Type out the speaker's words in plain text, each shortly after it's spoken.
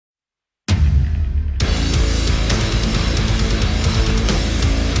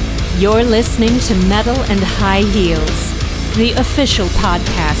You're listening to Metal and High Heels, the official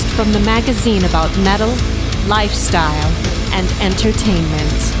podcast from the magazine about metal, lifestyle, and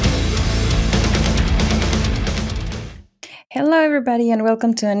entertainment. Hello, everybody, and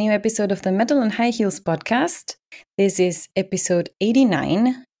welcome to a new episode of the Metal and High Heels podcast. This is episode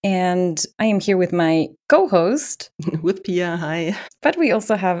 89, and I am here with my co-host. With Pia, hi. But we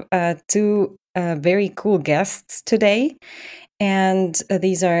also have two very cool guests today, and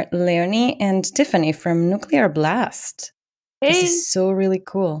these are Leonie and Tiffany from Nuclear Blast. Hey. This is so really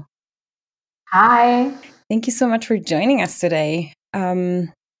cool. Hi. Thank you so much for joining us today.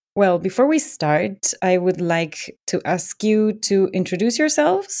 Well, before we start, I would like to ask you to introduce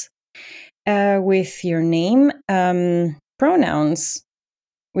yourselves with your name, pronouns,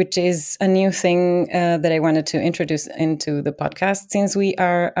 which is a new thing that I wanted to introduce into the podcast since we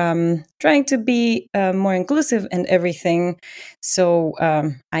are trying to be more inclusive and everything. So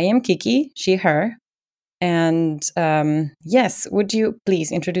I am Kiki, she, her. And yes, would you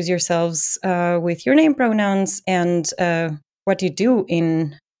please introduce yourselves with your name, pronouns, and what you do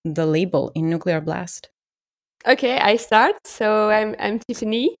in the label in Nuclear Blast? Okay, I start. So I'm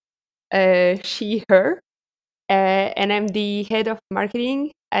Tiffany, she, her, and I'm the head of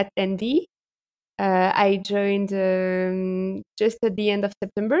marketing at ND. I joined just at the end of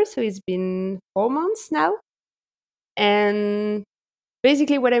September, so it's been 4 months now. And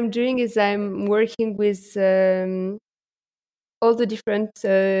basically what I'm doing is I'm working with all the different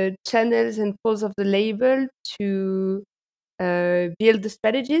channels and poles of the label to build the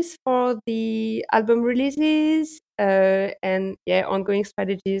strategies for the album releases and ongoing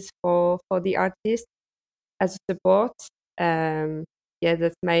strategies for the artist as a support.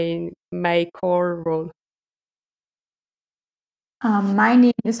 That's my core role. My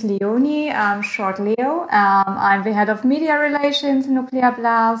name is Leonie, short Leo. I'm the head of media relations in Nuclear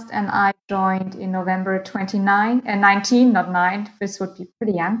Blast, and I joined in November 19, not 9. This would be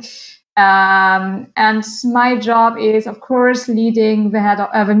pretty young. And my job is, of course, leading the head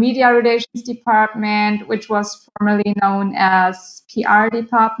of the media relations department, which was formerly known as PR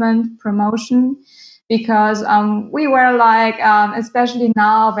department, promotion, because we were like, especially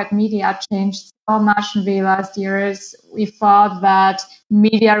now that media changed so much in the last years, we thought that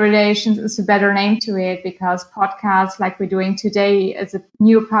media relations is a better name to it because podcasts like we're doing today is a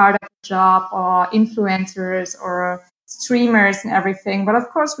new part of the job, or influencers or streamers and everything. But of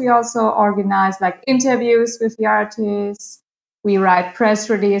course, we also organize like interviews with the artists. We write press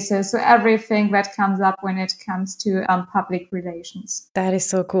releases. So everything that comes up when it comes to public relations. That is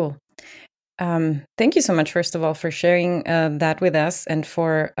so cool. Thank you so much, first of all, for sharing that with us and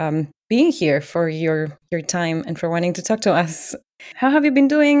for being here, for your time and for wanting to talk to us. How have you been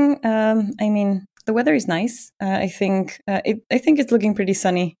doing? I mean, the weather is nice. I think it's looking pretty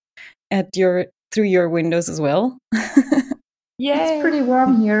sunny through your windows as well. Yeah, it's pretty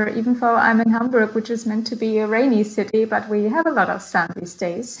warm here, even though I'm in Hamburg, which is meant to be a rainy city, but we have a lot of sun these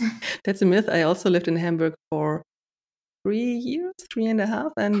days. That's a myth. I also lived in Hamburg for 3 years,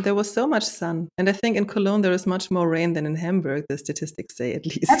 3.5, and there was so much sun. And I think in Cologne there is much more rain than in Hamburg, the statistics say, at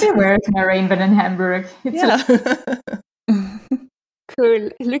least. Everywhere is more rain than in Hamburg. Cool.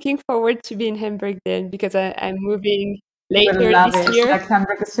 Looking forward to be in Hamburg then, because I'm moving later this year. Like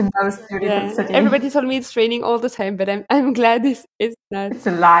Hamburg is the most beautiful city. Everybody told me it's raining all the time, but I'm glad it's not. It's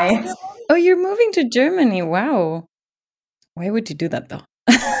a lie. Oh, you're moving to Germany. Wow. Why would you do that though?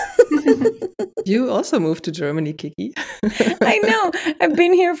 You also moved to Germany, Kiki. I know. I've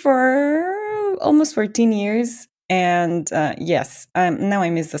been here for almost 14 years. And yes, now I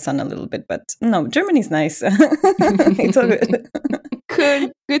miss the sun a little bit. But no, Germany's nice. It's all good.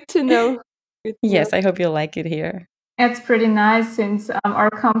 Cool. Good to know. Yes, I hope you'll like it here. It's pretty nice since our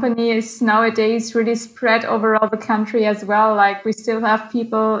company is nowadays really spread over all the country as well. Like we still have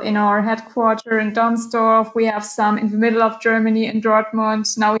people in our headquarters in Donsdorf. We have some in the middle of Germany in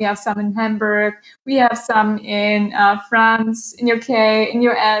Dortmund. Now we have some in Hamburg. We have some in France, in UK, in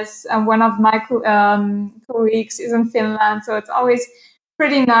US. One of my colleagues is in Finland. So it's always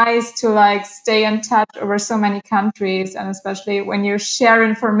pretty nice to like stay in touch over so many countries, and especially when you share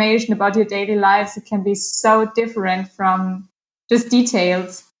information about your daily lives, it can be so different from just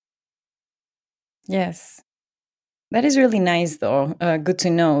details. Yes, that is really nice though. Good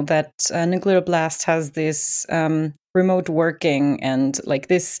to know that Nuclear Blast has this remote working and like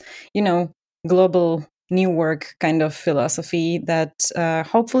this, global new work kind of philosophy that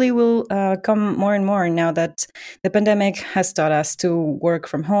hopefully will come more and more now that the pandemic has taught us to work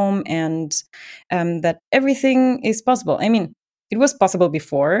from home, and that everything is possible. I mean, it was possible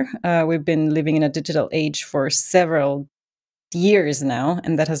before. We've been living in a digital age for several years now,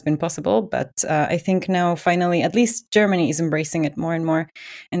 and that has been possible. But I think now, finally, at least Germany is embracing it more and more.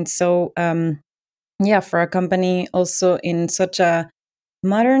 And so, yeah, for a company also in such a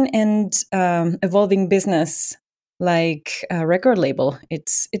modern and evolving business like a record label,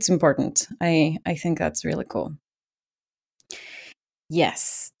 it's important. I think that's really cool.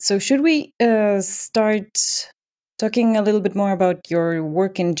 Yes. So should we start talking a little bit more about your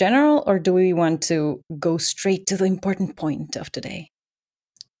work in general, or do we want to go straight to the important point of today?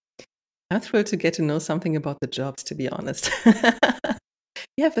 I'm thrilled to get to know something about the jobs, to be honest.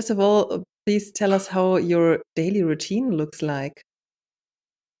 Yeah, first of all, please tell us how your daily routine looks like.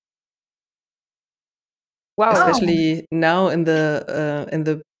 Wow. Especially now in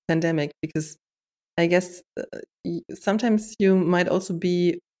the pandemic, because I guess sometimes you might also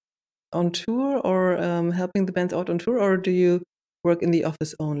be on tour or helping the bands out on tour, or do you work in the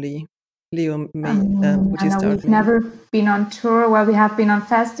office only? Leo, would you no, start? we've never been on tour. Well, we have been on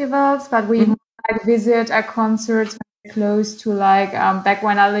festivals, but we like visit a concerts close to like back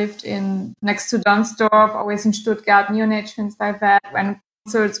when I lived in next to Donsdorf, always in Stuttgart, Munich, things like that. When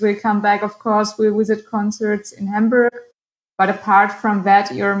concerts will come back, of course, we'll visit concerts in Hamburg. But apart from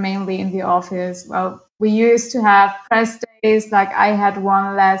that, you're mainly in the office. Well, we used to have press days, like I had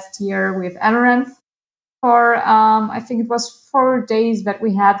one last year with Amaranth for I think it was 4 days that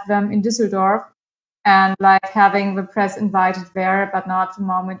we had them in Düsseldorf, and like having the press invited there, but now at the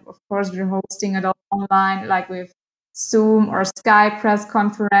moment, of course, we're hosting it all online, like with Zoom or Skype press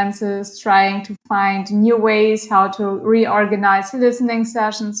conferences, trying to find new ways how to reorganize listening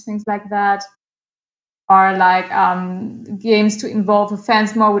sessions, things like that. Or like games to involve the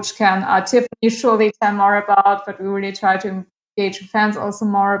fans more, which can Tiffany surely tell more about, but we really try to engage the fans also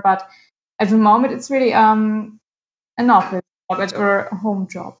more. But at the moment, it's really an office job or a home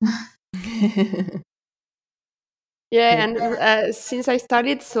job. Yeah, and since I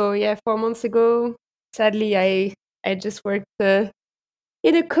started, so yeah, 4 months ago, sadly, I just worked in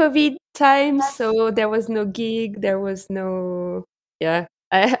a COVID time, so there was no gig, there was no, yeah,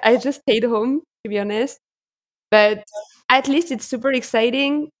 I just stayed home, to be honest. But at least it's super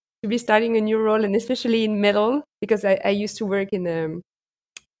exciting to be starting a new role, and especially in metal, because I used to work in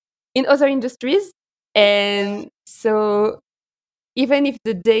other industries, and so even if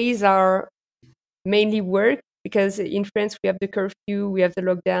the days are mainly work, because in France we have the curfew, we have the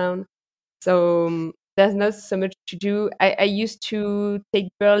lockdown, so there's not so much to do. I used to take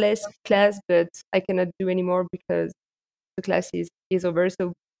burlesque class, but I cannot do anymore because the class is over.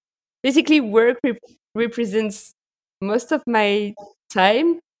 So basically, work represents most of my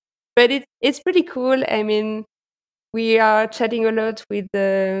time, but it's pretty cool. I mean, we are chatting a lot with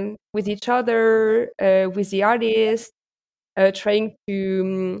each other, with the artists, trying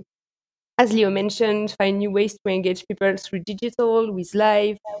to as Leo mentioned, find new ways to engage people through digital, with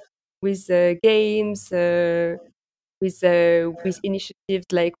live, with games, with initiatives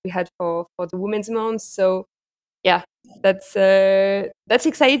like we had for the Women's Month. So yeah, that's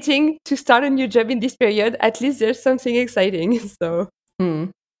exciting to start a new job in this period. At least there's something exciting. So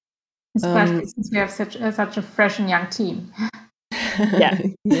especially since we have such a fresh and young team. Yeah.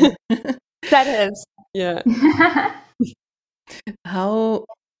 That helps. Yeah. How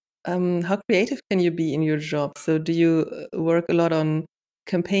creative can you be in your job? So do you work a lot on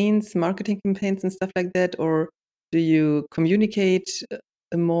campaigns, marketing campaigns and stuff like that, or do you communicate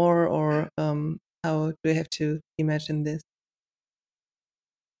more, or how do you have to imagine this?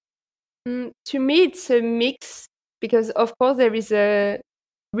 To me, it's a mix because, of course, there is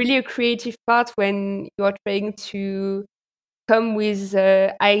really a creative part when you are trying to come with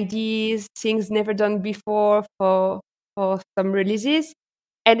ideas, things never done before for some releases,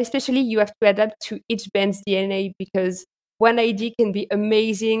 and especially you have to adapt to each band's DNA because one idea can be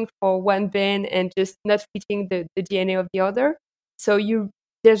amazing for one band and just not fitting the DNA of the other. So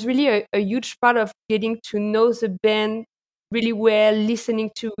there's really a huge part of getting to know the band really well, listening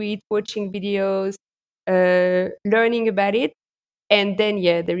to it, watching videos, learning about it, and then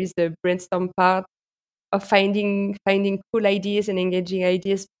yeah, there is the brainstorm part of finding cool ideas and engaging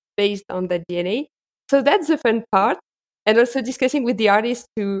ideas based on that DNA. So that's the fun part, and also discussing with the artists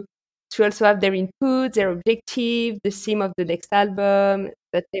to also have their input, their objective, the theme of the next album,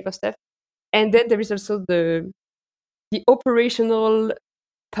 that type of stuff. And then there is also the operational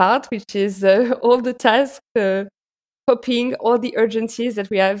part, which is all the tasks, copying all the urgencies that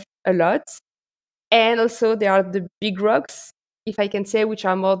we have a lot. And also there are the big rocks, if I can say, which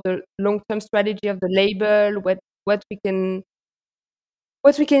are more the long-term strategy of the label, what we can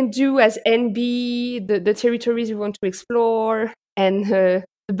do as NB, the territories we want to explore, and the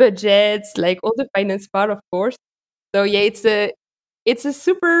budgets, like all the finance part, of course. So yeah, it's a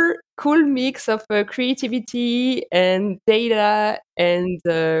super cool mix of creativity and data and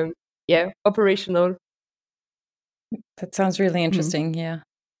operational. That sounds really Hmm. interesting. Yeah.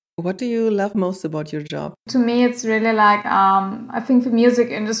 What do you love most about your job? To me, it's really like I think the music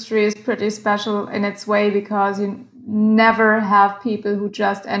industry is pretty special in its way because you never have people who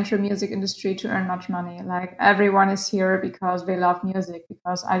just enter music industry to earn much money. Like everyone is here because they love music.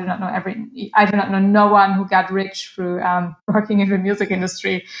 Because I do not know no one who got rich through working in the music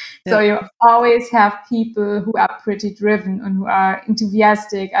industry. So Yeah. you always have people who are pretty driven and who are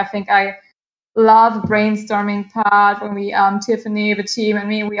enthusiastic. I think I love the brainstorming part when we Tiffany, the team, and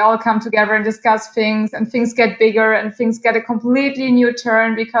me, we all come together and discuss things, and things get bigger and things get a completely new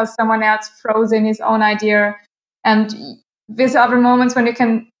turn because someone else throws in his own idea. And these other moments when you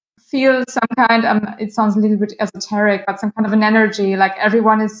can feel some kind it sounds a little bit esoteric, but some kind of an energy, like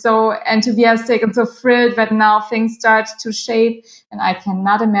everyone is so enthusiastic and so thrilled that now things start to shape. And I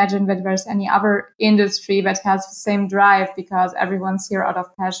cannot imagine that there's any other industry that has the same drive because everyone's here out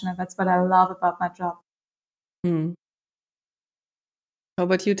of passion, and that's what I love about my job. Hmm. How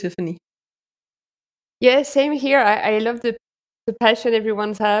about you, Tiffany? Yeah, same here. I love the passion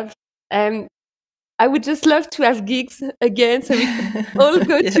everyone's have. I would just love to have gigs again so we could all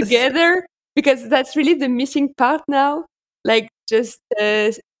go Yes. together, because that's really the missing part now. Like just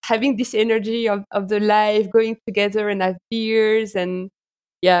having this energy of the live, going together and have beers, and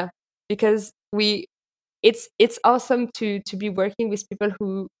yeah, because it's awesome to be working with people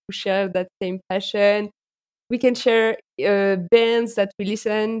who share that same passion. We can share bands that we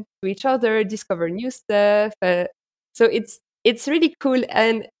listen to each other, discover new stuff. So it's really cool,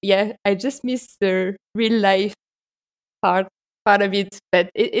 and yeah, I just miss the real life part of it, but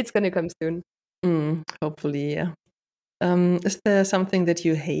it's gonna come soon. Hopefully, yeah. Is there something that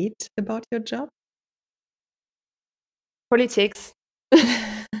you hate about your job? Politics.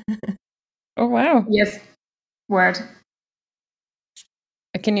 Oh, wow. Yes, word.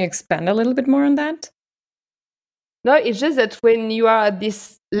 Can you expand a little bit more on that? No, it's just that when you are at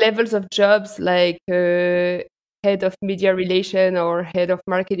these levels of jobs, like head of media relation or head of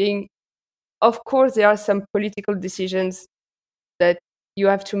marketing, of course there are some political decisions that you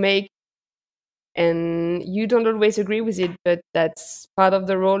have to make, and you don't always agree with it, but that's part of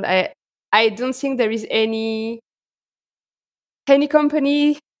the role. I don't think there is any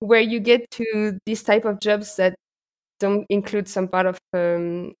company where you get to this type of jobs that don't include some part of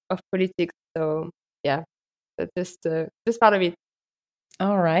politics. So yeah, that's just part of it.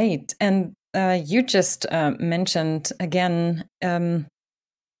 All right. And you just mentioned again the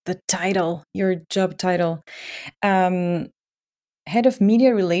title, your job title. Head of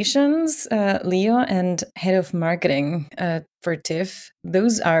Media Relations, Leo, and Head of Marketing for TIFF.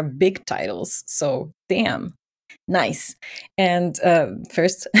 Those are big titles. So, damn. Nice. And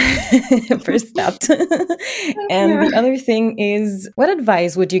first step. And the other thing is, what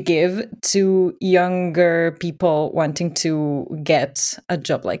advice would you give to younger people wanting to get a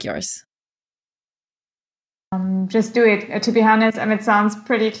job like yours? Just do it. To be honest, it sounds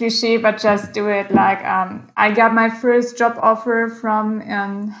pretty cliche, but just do it. Like I got my first job offer from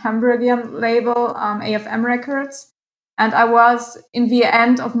Hamburgian label AFM Records, and I was in the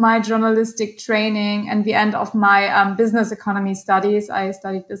end of my journalistic training and the end of my business economy studies. I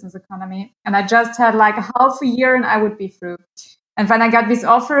studied business economy, and I just had like a half a year, and I would be through. And when I got this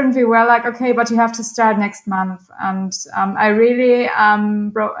offer, and we were like, okay, but you have to start next month. And I really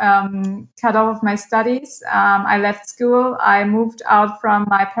cut off my studies. I left school. I moved out from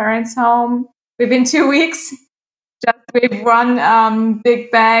my parents' home within 2 weeks, just with one big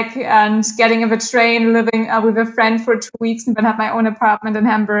bag and getting of a train, living with a friend for 2 weeks, and then had my own apartment in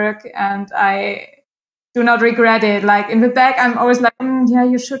Hamburg. And I do not regret it. Like in the back, I'm always like, yeah,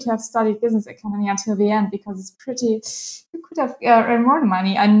 you should have studied business economy until the end because it's pretty. You could have earned more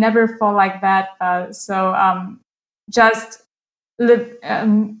money. I never felt like that. So just live.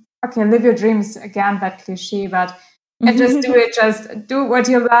 Live your dreams. Again, that cliche, but and just do it. Just do what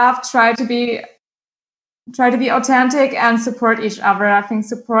you love. Try to be authentic and support each other. I think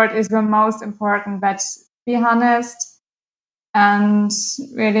support is the most important. But be honest and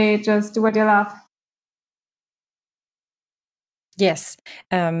really just do what you love. Yes,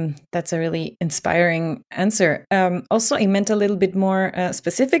 that's a really inspiring answer. Also, I meant a little bit more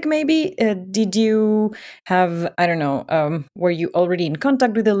specific, maybe. Did you have, I don't know, were you already in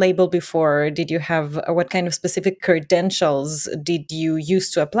contact with the label before? Did you have what kind of specific credentials did you use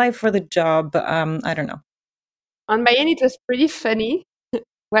to apply for the job? I don't know. On my end, it was pretty funny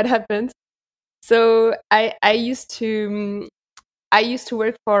what happened. So I used to I used to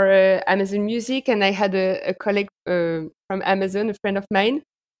work for Amazon Music, and I had a colleague from Amazon, a friend of mine.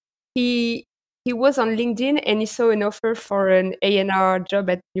 He was on LinkedIn, and he saw an offer for an A&R job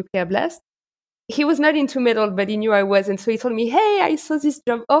at Nuclear Blast. He was not into metal, but he knew I was, and so he told me, "Hey, I saw this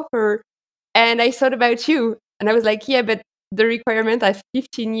job offer, and I thought about you." And I was like, "Yeah, but the requirement, I have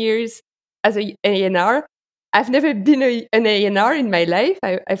 15 years as a A&R. I've never been an A&R in my life.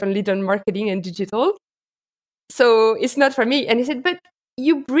 I've only done marketing and digital. So it's not for me." And he said, "But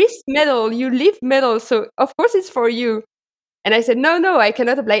you breathe metal, you live metal, so of course it's for you." And I said, "No, I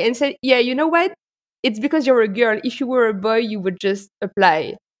cannot apply." And he said, "Yeah, you know what? It's because you're a girl. If you were a boy, you would just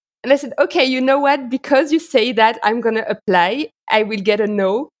apply." And I said, "Okay, you know what? Because you say that, I'm going to apply. I will get a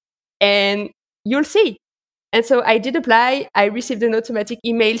no, and you'll see." And so I did apply. I received an automatic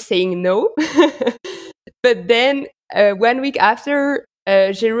email saying no. But then 1 week after,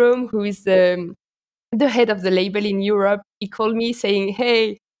 Jerome, who is the head of the label in Europe, he called me saying,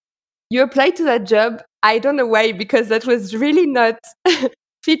 "Hey, you applied to that job. I don't know why, because that was really not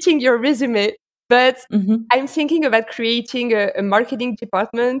fitting your resume. But I'm thinking about creating a marketing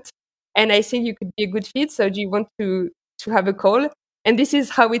department, and I think you could be a good fit. So do you want to have a call?" And this is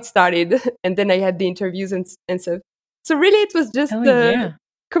how it started. And then I had the interviews and stuff. So really, it was just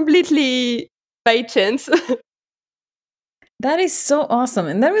completely by chance. That is so awesome.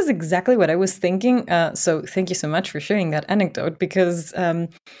 And that was exactly what I was thinking. So thank you so much for sharing that anecdote, because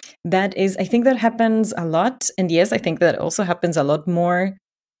that is, I think that happens a lot. And yes, I think that also happens a lot more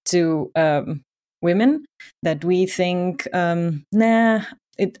to women, that we think, nah,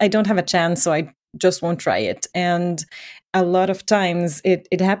 I don't have a chance, so I just won't try it. And a lot of times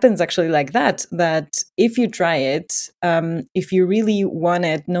it happens actually like that if you try it, if you really want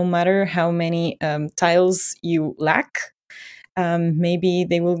it, no matter how many tiles you lack, maybe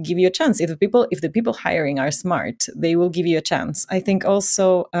they will give you a chance. If the people hiring are smart, they will give you a chance. I think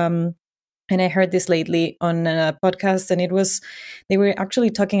also, and I heard this lately on a podcast, and they were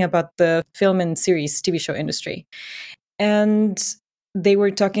actually talking about the film and series TV show industry, and they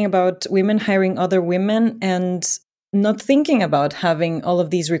were talking about women hiring other women and not thinking about having all of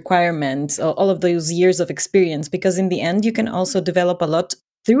these requirements, all of those years of experience, because in the end you can also develop a lot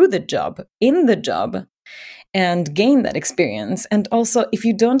through the job, in the job, and gain that experience. And also, if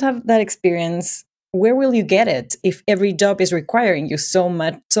you don't have that experience, where will you get it if every job is requiring you so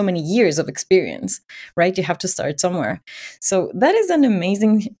many years of experience, right? You have to start somewhere. So that is an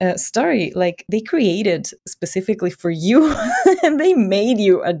amazing story. Like, they created specifically for you and they made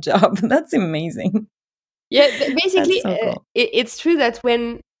you a job. That's amazing. Yeah, basically, so cool. It's true that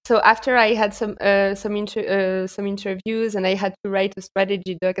after I had some interviews, and I had to write a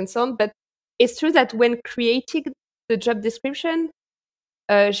strategy doc and so on, but it's true that when creating the job description,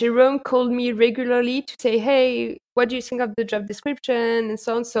 Jerome called me regularly to say, "Hey, what do you think of the job description?" and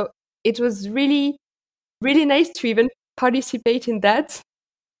so on. So it was really, really nice to even participate in that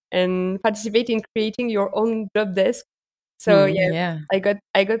and participate in creating your own job desk. So I got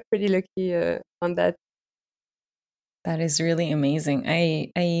pretty lucky on that. That is really amazing.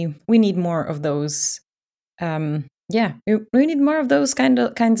 We need more of those. We need more of those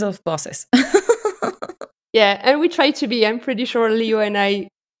kinds of bosses. Yeah, and we try to be. I'm pretty sure Leo and I,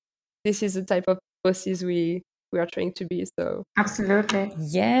 this is the type of bosses we are trying to be. So absolutely,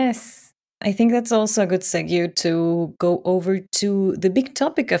 yes. I think that's also a good segue to go over to the big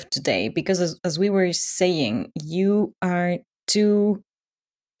topic of today, because as we were saying, you are two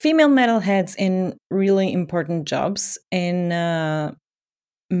female metalheads in really important jobs in a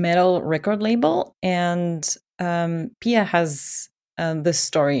metal record label, and Pia has the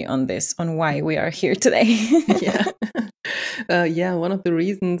story on this, on why we are here today. One of the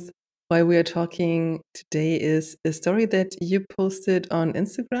reasons why we are talking today is a story that you posted on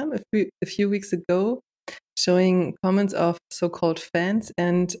Instagram a few weeks ago, showing comments of so-called fans.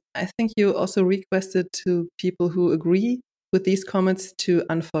 And I think you also requested to people who agree with these comments to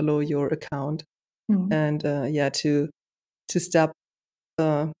unfollow your account and to stop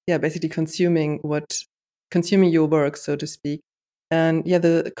basically consuming your work, so to speak. And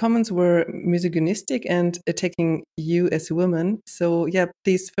the comments were misogynistic and attacking you as a woman. So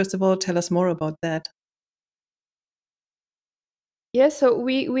please, first of all, tell us more about that. Yeah, so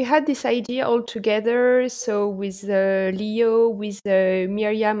we had this idea all together. So with Leo, with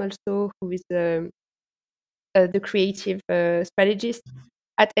Miriam also, who is the creative strategist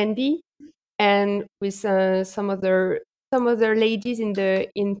at ND, and with some other ladies in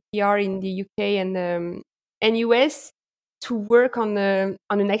PR in the UK and US, to work on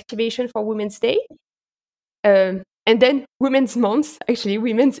an activation for Women's Day, and then Women's Month, actually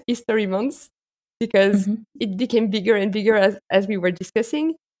Women's History Month. because Mhm. it became bigger and bigger as we were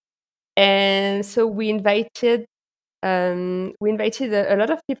discussing. And so we invited a lot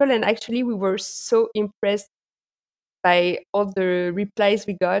of people, and actually we were so impressed by all the replies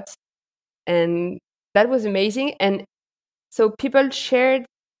we got, and that was amazing. And so people shared,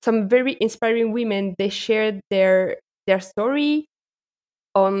 some very inspiring women, they shared their story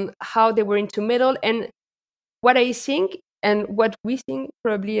on how they were into metal. And what I think, and what we think,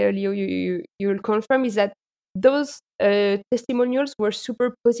 probably Leo, you'll confirm, is that those testimonials were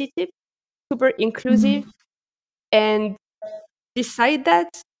super positive, super inclusive. And beside that,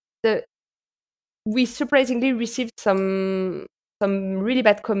 the we surprisingly received some really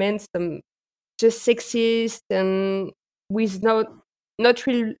bad comments, some just sexist, and with not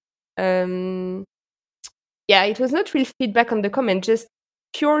real um yeah, it was not real feedback on the comment, just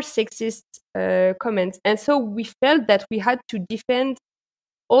pure sexist comments. And so we felt that we had to defend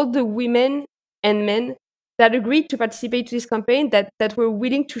all the women and men that agreed to participate to this campaign, that were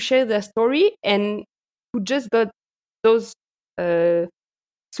willing to share their story, and who just got those uh,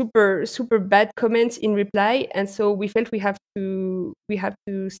 super bad comments in reply. And so we felt we have to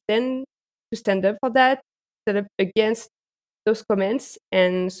stand up for that, stand up against those comments.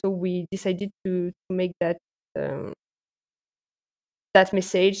 And so we decided to make um, that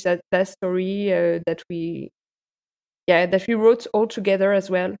message, that story, that we wrote all together as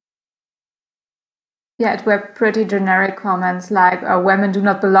well. Yeah, it were pretty generic comments like women do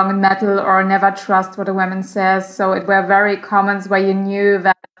not belong in metal or never trust what a woman says. So it were very comments where you knew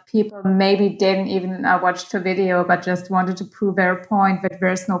that people maybe didn't even watch the video, but just wanted to prove their point that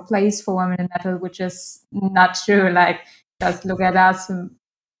there's no place for women in metal, which is not true. Like, just look at us.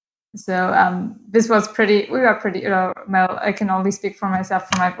 So this was we were pretty, well, I can only speak for myself,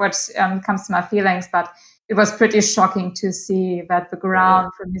 for what comes to my feelings, but it was pretty shocking to see that the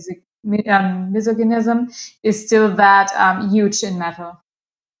ground for misogynism is still that huge in metal.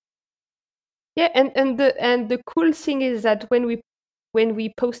 Yeah, and the cool thing is that when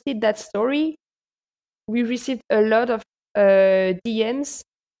we posted that story, we received a lot of DMs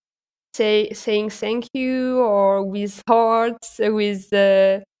saying thank you, or with hearts, with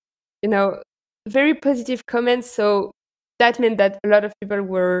very positive comments. So that meant that a lot of people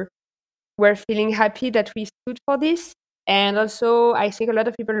were feeling happy that we stood for this. And also, I think a lot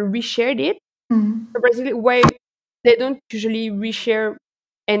of people reshared it. Surprisingly, why they don't usually reshare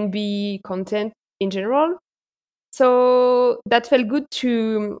NB content in general. So that felt good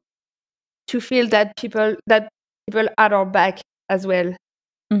to feel that people had our back as well.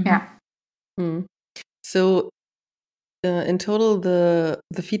 Yeah. So in total, the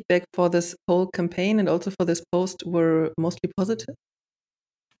feedback for this whole campaign and also for this post were mostly positive.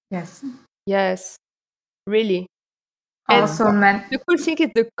 Yes, Really. also And the cool thing is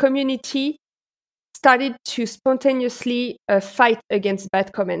the community started to spontaneously fight against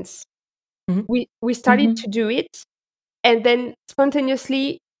bad comments. Mhm. We started to do it, and then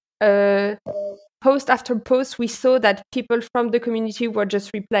spontaneously, post after post, we saw that people from the community were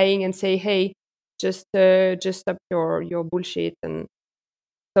just replying and say, "Hey, just stop your bullshit." And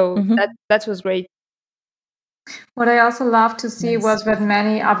so that was great. What I also loved to see was that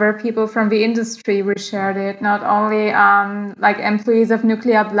many other people from the industry reshared it, not only like employees of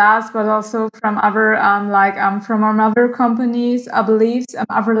Nuclear Blast, but also from other from our mother companies, I believe,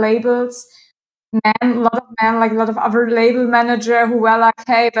 other labels. A lot of other label manager who were like,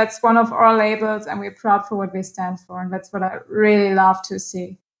 "Hey, that's one of our labels, and we're proud for what we stand for." And that's what I really love to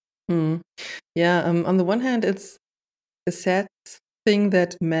see. Yeah. On the one hand, it's a sad thing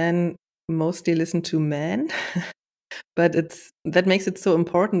that men mostly listen to men. But that makes it so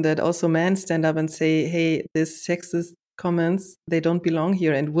important that also men stand up and say, hey, this sexist comments, they don't belong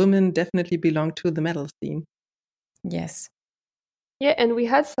here. And women definitely belong to the metal scene. Yes. Yeah, and we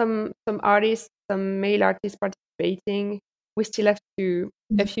had some artists, some male artists participating. We still have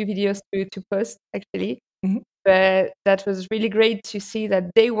a few videos to post, actually. But that was really great to see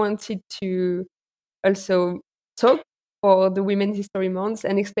that they wanted to also talk for the Women's History Month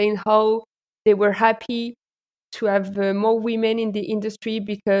and explain how they were happy to have more women in the industry,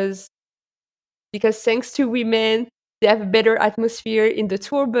 because thanks to women, they have a better atmosphere in the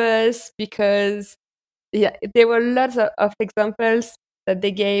tour bus, because there were lots of examples that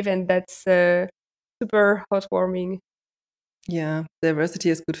they gave, and that's super heartwarming. Yeah, diversity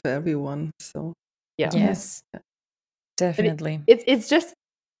is good for everyone. So Yes. Definitely. It's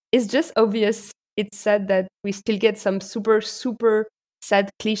just obvious. It's sad that we still get some super sad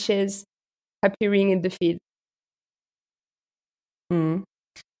cliches appearing in the feed.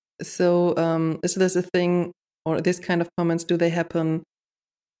 So is this a thing, or this kind of comments, do they happen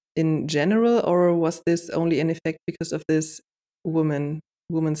in general, or was this only an effect because of this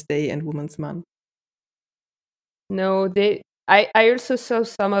Women's Day and Women's Month? No, I also saw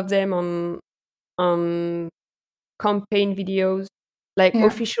some of them on campaign videos, like Yeah.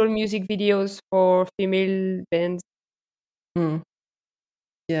 official music videos for female bands. Mm.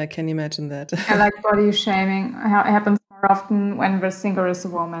 Yeah, I can imagine that. Yeah, like body shaming happens more often when the singer is a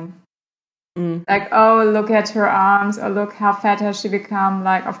woman. Mm. Like, oh, look at her arms, or look how fat has she become.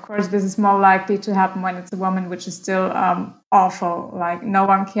 Like, of course, this is more likely to happen when it's a woman, which is still awful. Like, no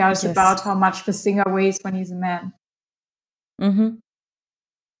one cares Yes. about how much the singer weighs when he's a man. Mm-hmm.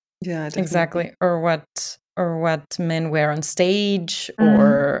 Yeah, definitely. Exactly. Or what men wear on stage, Mhm.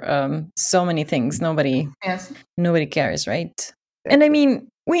 or so many things. Nobody Yes. cares, right? And I mean,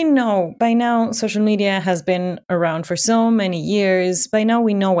 we know by now social media has been around for so many years. By now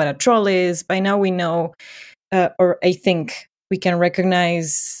we know what a troll is. By now we know, or I think we can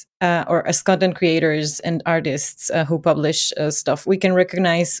recognize, or as content creators and artists who publish stuff, we can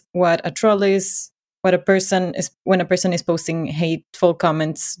recognize what a troll is, what a person is when a person is posting hateful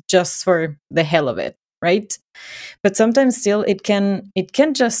comments just for the hell of it, right? But sometimes still it can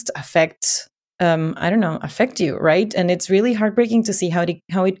just affect, I don't know, affect you, right? And it's really heartbreaking to see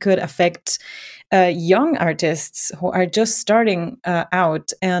how it could affect young artists who are just starting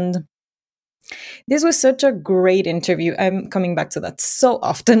out. And this was such a great interview. I'm coming back to that so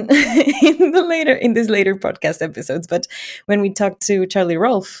often in these later podcast episodes. But when we talked to Charlie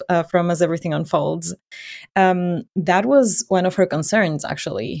Rolfe from As Everything Unfolds, that was one of her concerns.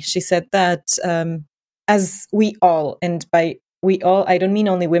 Actually, she said that, as we all, and by we all, I don't mean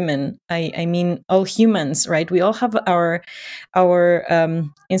only women. I mean all humans, right? We all have our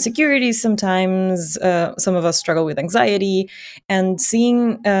insecurities. Sometimes, some of us struggle with anxiety, and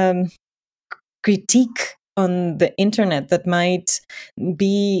seeing critique on the internet that might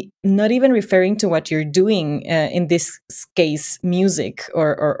be not even referring to what you're doing, in this case music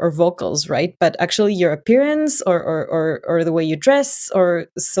or vocals, right, but actually your appearance or the way you dress or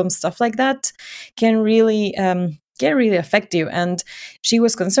some stuff like that can really affect you. And she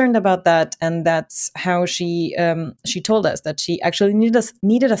was concerned about that, and that's how she told us that she actually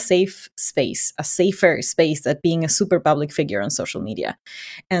needed a safer space than being a super public figure on social media.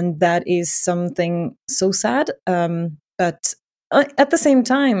 And that is something so sad. But at the same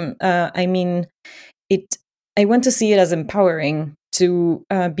time, I mean, I want to see it as empowering to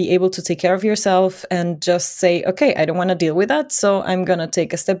be able to take care of yourself and just say, okay, I don't want to deal with that, so I'm going to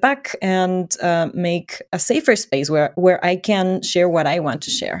take a step back and make a safer space where I can share what I want to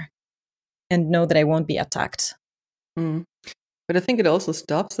share and know that I won't be attacked. Mm. But I think it also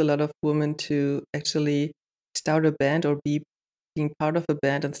stops a lot of women to actually start a band or being part of a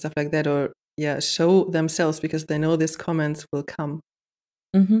band and stuff like that, or show themselves, because they know these comments will come.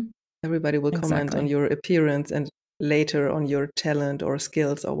 Mm-hmm. Everybody will comment on your appearance and later on your talent or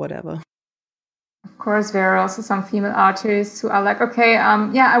skills or whatever. Of course, there are also some female artists who are like, okay,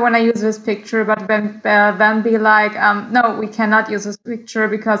 I want to use this picture, but then be like, no, we cannot use this picture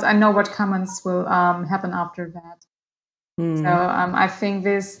because I know what comments will happen after that. So I think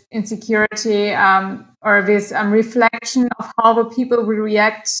this insecurity, or this reflection of how the people will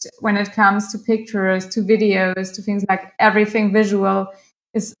react when it comes to pictures, to videos, to things like everything visual,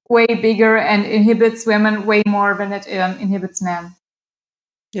 is way bigger and inhibits women way more than it inhibits men.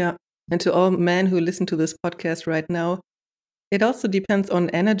 Yeah. And to all men who listen to this podcast right now, it also depends on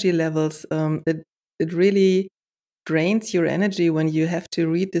energy levels. It really drains your energy when you have to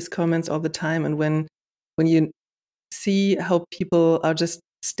read these comments all the time, and when you see how people are just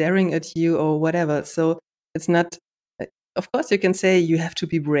staring at you or whatever. So it's not, of course you can say you have to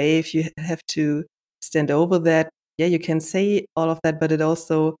be brave, you have to stand over that. Yeah, you can say all of that, but it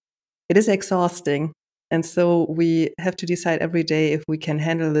is exhausting. And so we have to decide every day if we can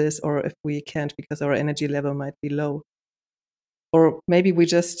handle this or if we can't, because our energy level might be low. Or maybe we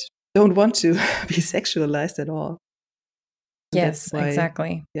just don't want to be sexualized at all. And yes, that's why,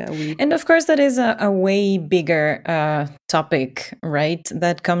 exactly. Yeah, and of course, that is a way bigger topic, right?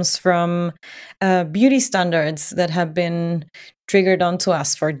 That comes from beauty standards that have been triggered onto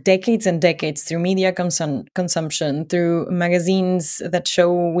us for decades and decades through media consumption, through magazines that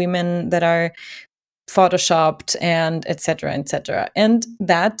show women that are photoshopped, and etc., etc. And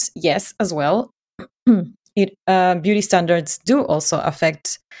that, yes, as well, beauty standards do also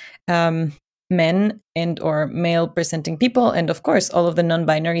affect men and or male presenting people, and of course all of the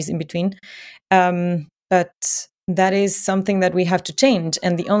non-binaries in between. But that is something that we have to change,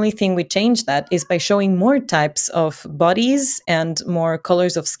 and the only thing we change that is by showing more types of bodies and more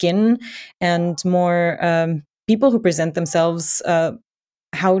colors of skin and more people who present themselves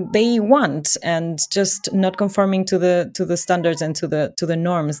how they want, and just not conforming to the standards and to the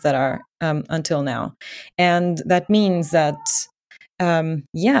norms that are until now. And that means that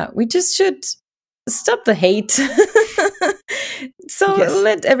we just should stop the hate. So Yes.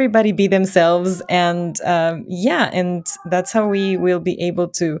 let everybody be themselves, and and that's how we will be able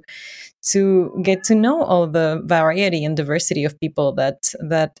to get to know all the variety and diversity of people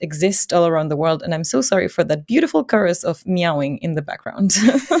that exist all around the world. And I'm so sorry for that beautiful chorus of meowing in the background.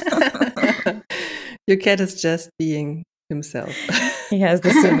 Your cat is just being himself. He has the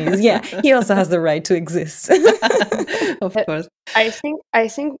Sunnis. Yeah, he also has the right to exist. Of course. I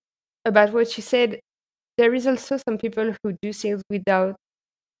think about what you said, there is also some people who do things without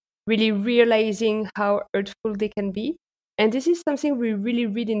really realizing how hurtful they can be. And this is something we really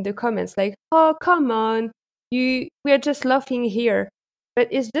read in the comments, like, oh, come on, we are just laughing here. But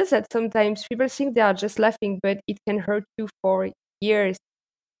it's just that sometimes people think they are just laughing, but it can hurt you for years.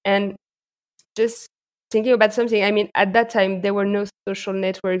 And just thinking about something, I mean, at that time, there were no social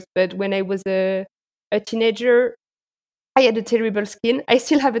networks, but when I was a teenager, I had a terrible skin. I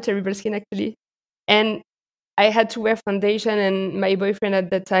still have a terrible skin, actually. And I had to wear foundation, and my boyfriend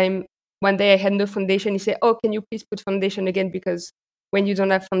at that time, one day I had no foundation. He said, oh, can you please put foundation again? Because when you don't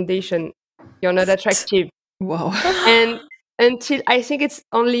have foundation, you're not attractive. Wow. And I think it's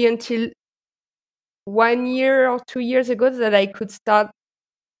only until 1 year or 2 years ago that I could start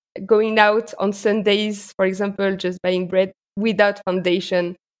going out on Sundays, for example, just buying bread without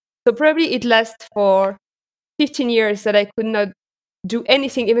foundation. So probably it lasts for 15 years that I could not do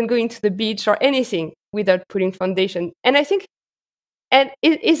anything, even going to the beach or anything, without putting foundation. And I think, and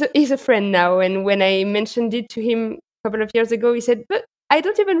he's a friend now. And when I mentioned it to him a couple of years ago, he said, "But I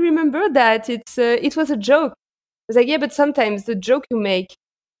don't even remember that. It was a joke." I was like, "Yeah, but sometimes the joke you make,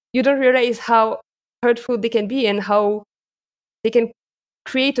 you don't realize how hurtful they can be and how they can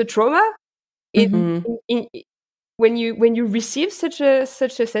create a trauma Mhm. in when you receive such a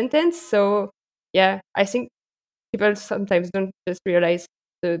sentence." So yeah, I think people sometimes don't just realize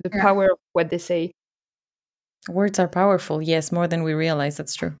the Yeah. power of what they say. Words are powerful, yes, more than we realize.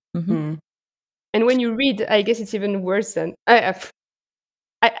 That's true. Mm. And when you read, I guess it's even worse than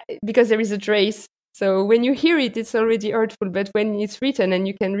because there is a trace. So when you hear it, it's already hurtful. But when it's written and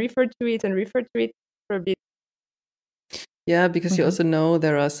you can refer to it, probably. Yeah, because you Mhm. also know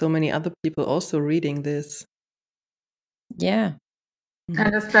there are so many other people also reading this. Yeah,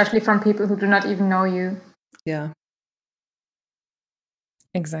 And especially from people who do not even know you. Yeah.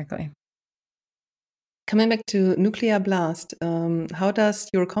 exactly. Coming back to Nuclear Blast, how does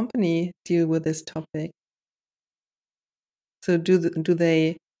your company deal with this topic? So do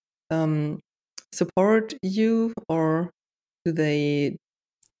they support you, or do they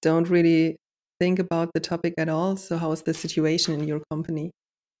don't really think about the topic at all? So how is the situation in your company?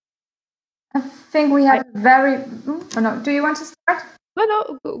 I think we have a very. Oh no, do you want to start?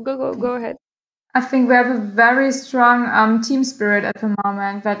 No, go ahead. I think we have a very strong team spirit at the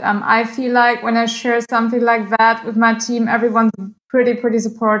moment. But I feel like when I share something like that with my team, everyone's pretty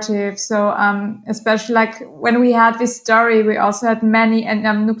supportive. So especially like when we had this story, we also had many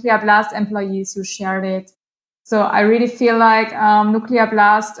Nuclear Blast employees who shared it. So I really feel like Nuclear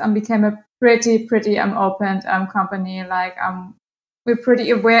Blast became a pretty open company. Like we're pretty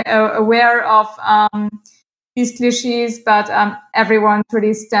aware of these cliches, but everyone's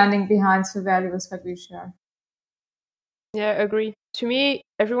really standing behind the values that we share. Yeah, agree. To me,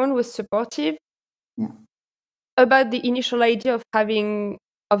 everyone was supportive. Yeah. About the initial idea of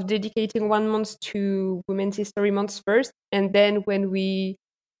dedicating 1 month to Women's History Month first, and then when we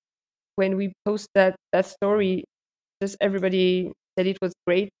post that story, just everybody said it was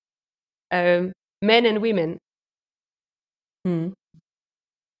great. Men and women. Mm.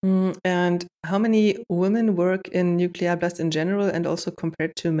 And how many women work in Nuclear Blast in general, and also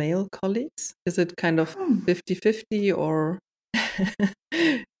compared to male colleagues? Is it kind of 50-50, or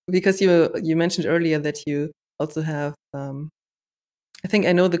because you mentioned earlier that you also have I think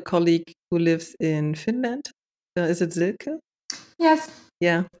I know the colleague who lives in Finland. Is it Silke? Yes.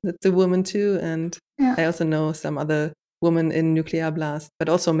 Yeah, that's a woman too. And Yeah. I also know some other women in Nuclear Blast, but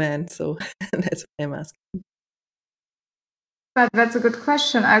also men. So that's why I'm asking. But that's a good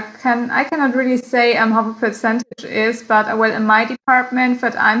question. I cannot really say how the percentage is, but well, in my department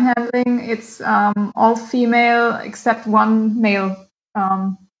that I'm handling, it's all female except one male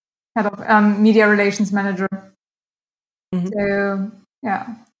head of media relations manager. Mhm. So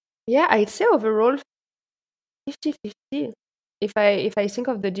yeah. Yeah, I'd say overall 50-50. If I think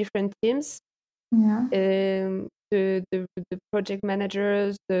of the different teams, Yeah. the project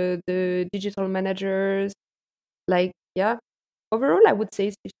managers, the digital managers, like yeah, overall, I would say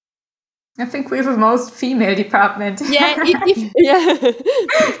it's 50. I think we're the most female department. Yeah, yeah,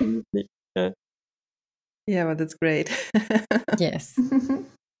 definitely. Yeah. Yeah, well, that's great. Yes.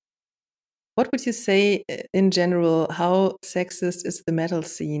 What would you say in general, how sexist is the metal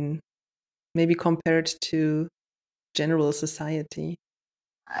scene, maybe compared to general society?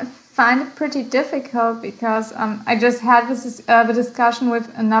 I find it pretty difficult because I just had the discussion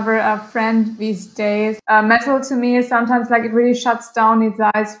with another friend these days. Metal to me is sometimes like it really shuts down its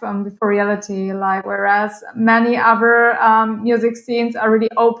eyes from for reality. Like whereas many other music scenes are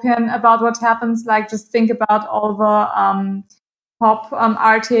really open about what happens. Like just think about all the pop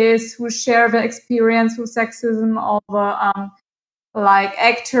artists who share the experience with sexism, all the like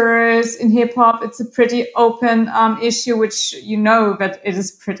actors in hip hop. It's a pretty open issue, which you know that it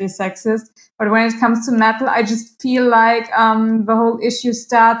is pretty sexist. But when it comes to metal, I just feel like the whole issue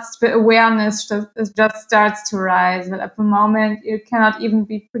starts, the awareness just starts to rise. But at the moment, you cannot even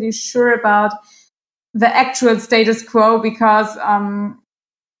be pretty sure about the actual status quo because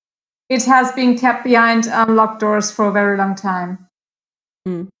it has been kept behind locked doors for a very long time.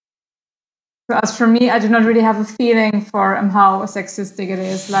 Mm. As for me, I do not really have a feeling for how sexistic it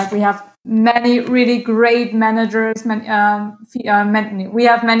is. Like we have many really great managers. We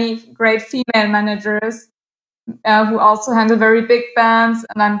have many great female managers who also handle very big bands,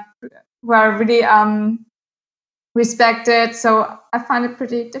 and who are really respected. So I find it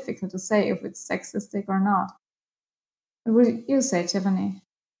pretty difficult to say if it's sexistic or not. What would you say, Tiffany?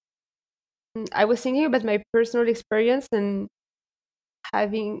 I was thinking about my personal experience and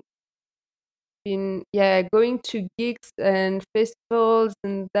having been going to gigs and festivals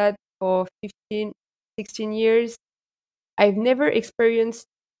and that for 15, 16 years. I've never experienced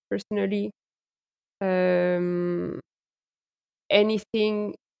personally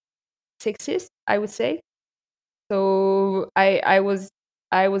anything sexist, I would say. So I was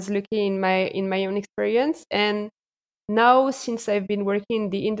lucky in my own experience, and now since I've been working in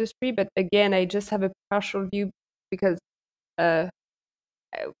the industry, but again I just have a partial view because uh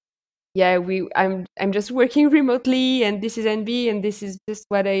I'm just working remotely, and this is NB, and this is just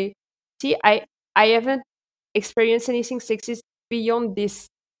what I see. I haven't experienced anything sexist beyond this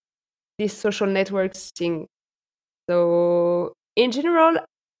social networks thing. So in general,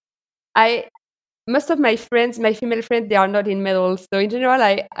 I most of my friends, my female friends, they are not in metal. So in general,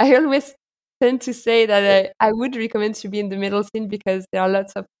 I always tend to say that I would recommend to be in the metal scene because there are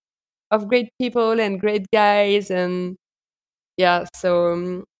lots of great people and great guys, and yeah,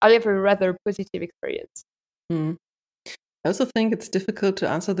 so I have a rather positive experience. Mm. I also think it's difficult to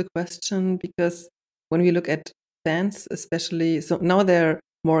answer the question because when we look at bands, especially, so now there are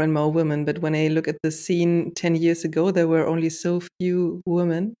more and more women, but when I look at the scene 10 years ago, there were only so few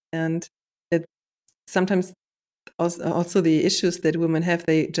women. And it sometimes also the issues that women have,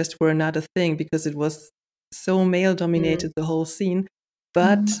 they just were not a thing because it was so male dominated, the whole scene.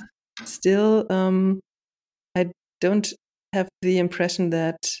 But still, I don't have the impression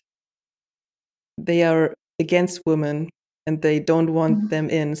that they are against women and they don't want them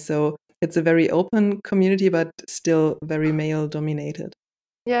in. So it's a very open community, but still very male dominated.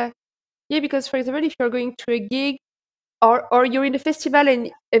 Yeah, because for example, if you're going to a gig or you're in a festival and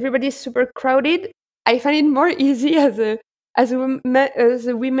everybody's super crowded, I find it more easy as a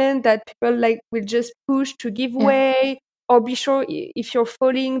woman that people like will just push to give way, or be sure if you're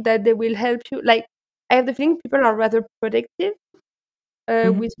falling that they will help you. Like I have the feeling people are rather protective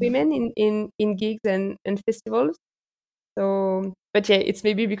with women in gigs and festivals. So, but yeah, it's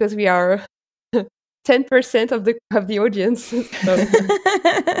maybe because we are 10% of the audience. So.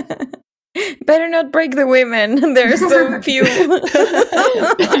 Better not break the women. There are so few.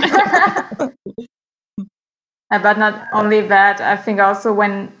 But not only that, I think also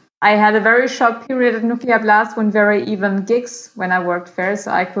when I had a very short period at Nuclear Blast when very even gigs when I worked there, so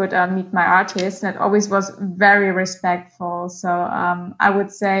I could meet my artists, and it always was very respectful. So I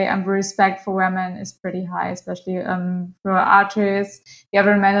would say the respect for women is pretty high, especially for artists. The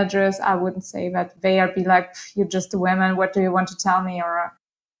other managers, I wouldn't say that they are be like, you're just a woman, what do you want to tell me, or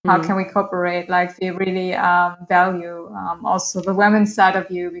how can we cooperate? Like they really value also the women's side of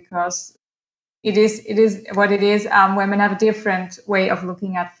you, because it is what it is. Women have a different way of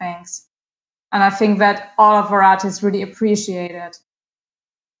looking at things, and I think that all of our artists really appreciate it.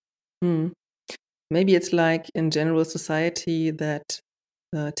 Maybe it's like in general society that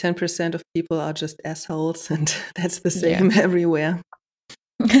 10% of people are just assholes, and that's the same everywhere.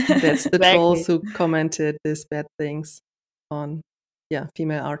 That's the trolls who commented these bad things on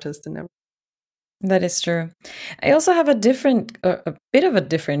female artists and everything. That is true. I also have a bit of a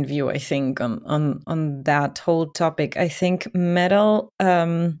different view, I think, on that whole topic. I think metal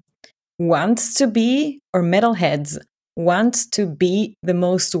wants to be, or metalheads want to be, the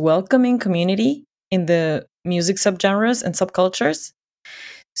most welcoming community in the music subgenres and subcultures.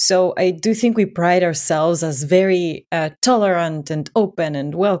 So I do think we pride ourselves as very tolerant and open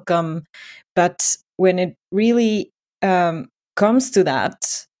and welcome, but when it really comes to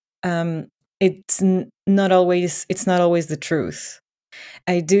that, not always the truth.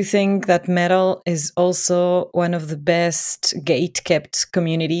 I do think that metal is also one of the best gate-kept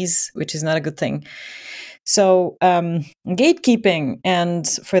communities, which is not a good thing. So gatekeeping, and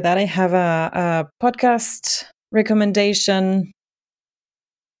for that I have a podcast recommendation.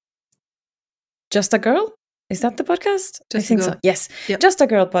 Just a Girl? Is that the podcast? I think so. Yes. Yep. Just a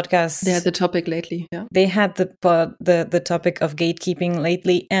Girl podcast. They had the topic lately. Yeah. They had the topic of gatekeeping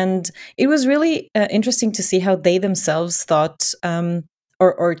lately, and it was really interesting to see how they themselves thought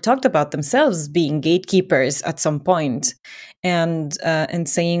or talked about themselves being gatekeepers at some point, and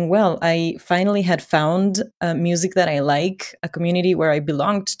saying, "Well, I finally had found music that I like, a community where I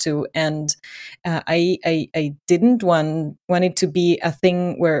belonged to, and I didn't want it to be a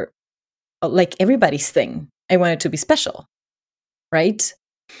thing where." Like everybody's thing. I want it to be special, right?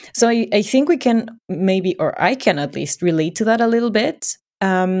 So I think we can maybe, or I can at least relate to that a little bit.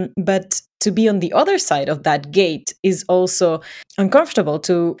 But to be on the other side of that gate is also uncomfortable,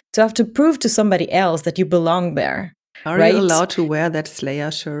 to have to prove to somebody else that you belong there. Are you allowed to wear that Slayer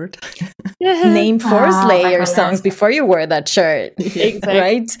shirt? Name 4 Slayer songs before you wear that shirt. Exactly.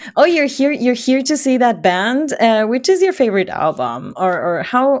 Right? Oh, you're here to see that band. Which is your favorite album? Or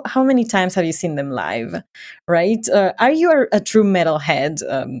how many times have you seen them live? Right? Are you a true metalhead?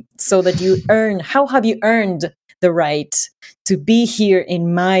 So that you how have you earned the right to be here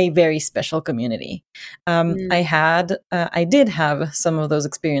in my very special community? I did have some of those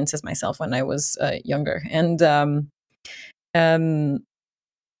experiences myself when I was younger, and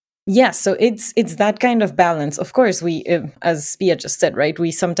yeah, so it's that kind of balance. Of course, we, as Pia just said, right,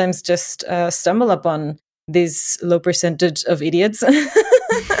 we sometimes just stumble upon this low percentage of idiots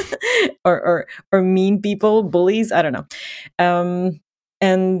or mean people, bullies, I don't know,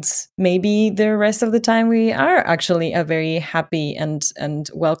 and maybe the rest of the time we are actually a very happy and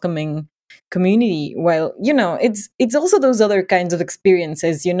welcoming community. While, it's also those other kinds of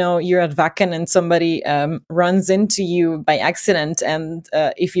experiences. You're at Wacken and somebody runs into you by accident, and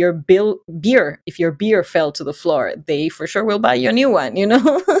if your beer fell to the floor, they for sure will buy you a new one.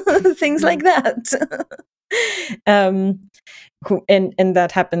 Things like that. And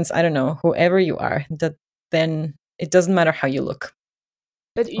that happens, I don't know, whoever you are, that then it doesn't matter how you look,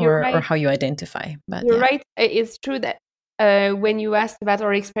 but you're right, or how you identify. But you're right. It's true that when you asked about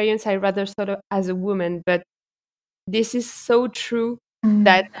our experience, I rather thought of as a woman, but this is so true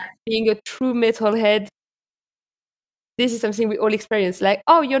that being a true metalhead, this is something we all experience. Like,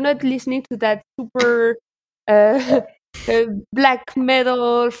 oh, you're not listening to that super black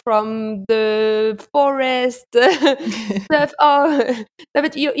metal from the forest stuff. Oh,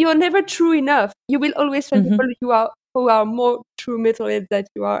 but you're never true enough. You will always find people who are more true metalheads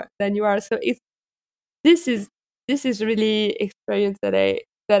than you are. So this is really experience that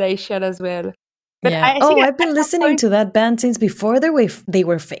I shared as well. But yeah. I've been listening to that band since before they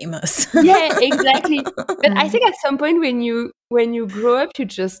were famous. Yeah, exactly. But I think at some point when you grow up, you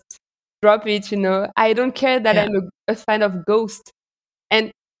just drop it. I don't care that I'm a fan of Ghost,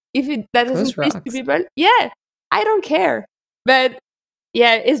 and if that doesn't please to people, yeah, I don't care. But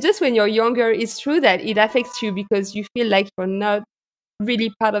yeah, it's just when you're younger, it's true that it affects you because you feel like you're not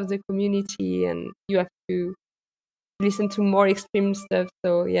really part of the community, and you have to listen to more extreme stuff.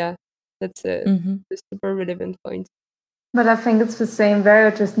 So yeah, that's a super relevant point. But I think it's the same way.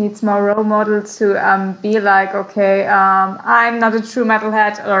 It just needs more role models to be like, okay, I'm not a true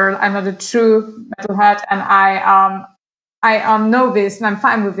metalhead, or I'm not a true metalhead, and I know this, and I'm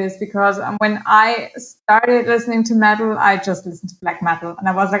fine with this, because when I started listening to metal, I just listened to black metal, and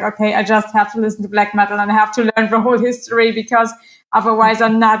I was like, okay, I just have to listen to black metal, and I have to learn the whole history, because otherwise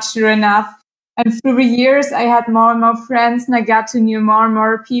I'm not sure enough. And through the years, I had more and more friends, and I got to know more and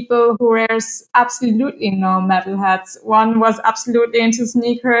more people who were absolutely no metalheads. One was absolutely into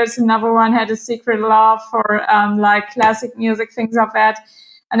sneakers. Another one had a secret love for like classic music, things like that.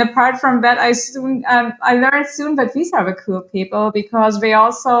 And apart from that, I learned soon that these are the cool people, because they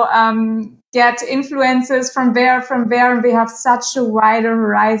also get influences from there, and they have such a wider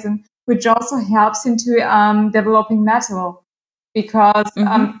horizon, which also helps into developing metal. because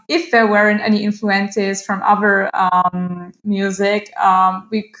Mhm. if there weren't any influences from other music,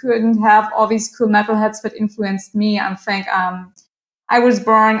 we couldn't have all these cool metalheads that influenced me. I think I was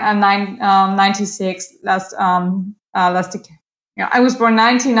born in 96 I was born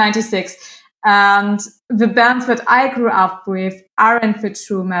 1996, and the bands that I grew up with aren't the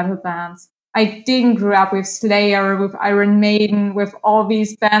true metal bands. I didn't grow up with Slayer, with Iron Maiden, with all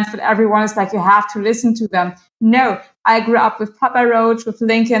these bands that everyone is like, you have to listen to them. No, I grew up with Papa Roach, with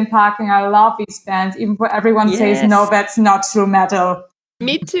Linkin Park, and I love these bands, even though everyone says, no, Yes. that's not true metal.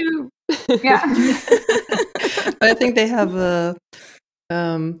 Me too. Yeah. But I think they have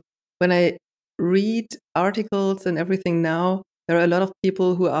when I read articles and everything now, there are a lot of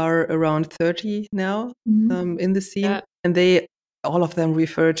people who are around 30 now in the scene, Yeah. and they all of them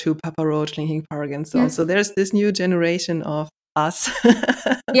refer to Papa Roach, Linkin Park, and so on. Yes. So there's this new generation of us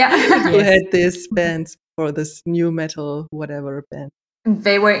Yeah. who Yes. had these bands for this new metal whatever band.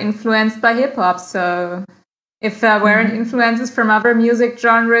 They were influenced by hip hop, so if there weren't influences from other music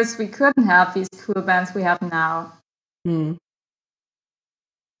genres, we couldn't have these cool bands we have now. Hmm.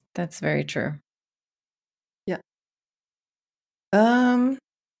 That's very true. Yeah.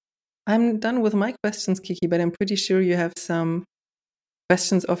 I'm done with my questions, Kiki, but I'm pretty sure you have some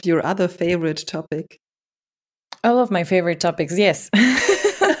questions of your other favorite topic. All of my favorite topics, yes.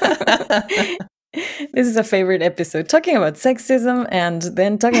 This is a favorite episode, talking about sexism and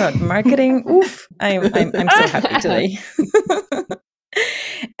then talking about marketing. Oof, I'm so happy today.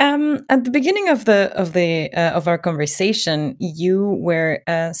 At the beginning of our conversation, you were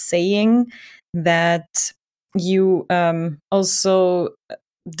saying that you also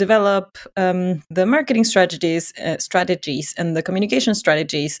develop the marketing strategies and the communication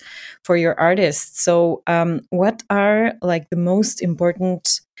strategies for your artists. So what are like the most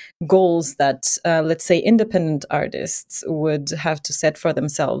important goals that let's say independent artists would have to set for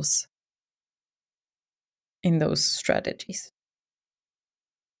themselves in those strategies?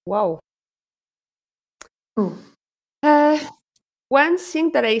 Wow. Ooh. One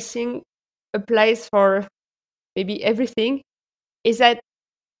thing that I think applies for maybe everything is that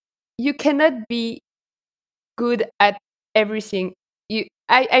you cannot be good at everything.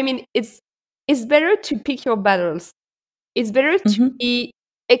 I mean, it's better to pick your battles. It's better to be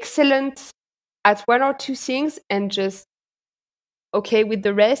excellent at one or two things and just okay with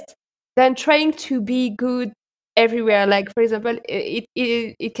the rest than trying to be good everywhere. Like for example,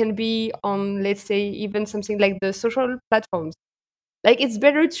 it can be on, let's say, even something like the social platforms. Like it's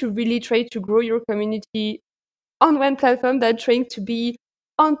better to really try to grow your community on one platform than trying to be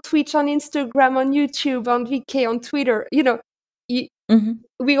on Twitch, on Instagram, on YouTube, on VK, on Twitter. You know,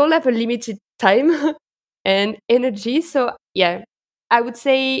 we all have a limited time and energy. So yeah, I would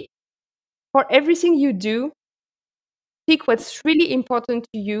say for everything you do, pick what's really important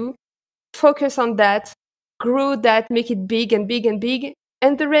to you, focus on that, grow that, make it big and big and big,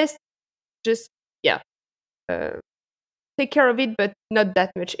 and the rest just uh, take care of it, but not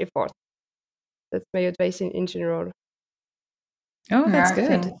that much effort. That's my advice in general. Oh, that's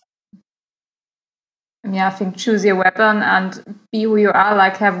Yeah, good. I think choose your weapon and be who you are.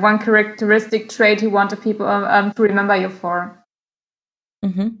 Like have one characteristic trait you want the people to remember you for.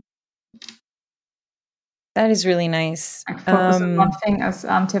 That is really nice. Like focus on one thing, as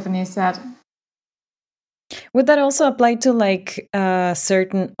Tiffany said. Would that also apply to like a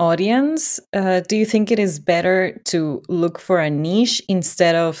certain audience? Do you think it is better to look for a niche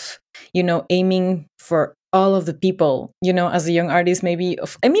instead of, aiming for all of the people? As a young artist, maybe,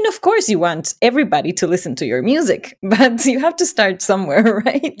 of course you want everybody to listen to your music, but you have to start somewhere,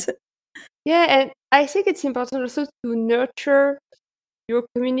 right? Yeah, and I think it's important also to nurture your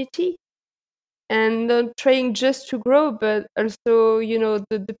community and not trying just to grow, but also,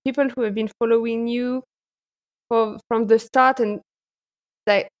 the people who have been following you from the start, and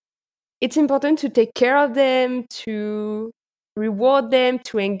that it's important to take care of them, to reward them,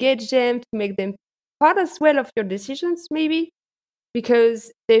 to engage them, to make them part as well of your decisions, maybe,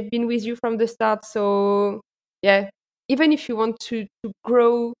 because they've been with you from the start. So yeah, even if you want to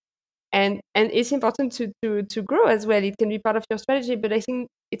grow, and it's important to grow as well, it can be part of your strategy, but I think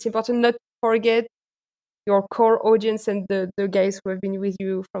it's important not to forget your core audience and the guys who have been with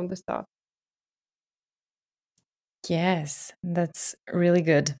you from the start. Yes, that's really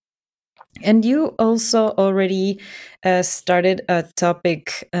good. And you also already started a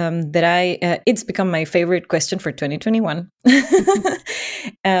topic that it's become my favorite question for 2021.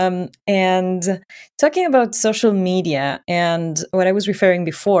 And talking about social media and what I was referring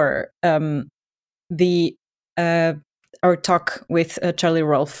before, the our talk with Charlie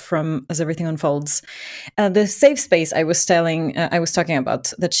Rolfe from As Everything Unfolds. The safe space I was talking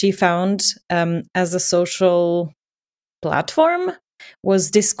about that she found as a social platform was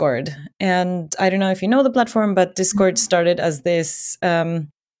Discord. And I don't know if you know the platform, but Discord started as this,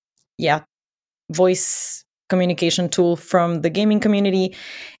 voice communication tool from the gaming community,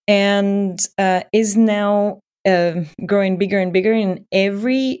 and is now growing bigger and bigger in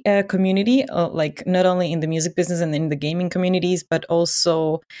every community, like not only in the music business and in the gaming communities, but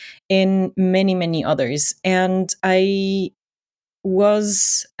also in many, many others. And I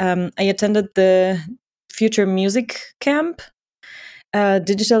attended the Future Music Camp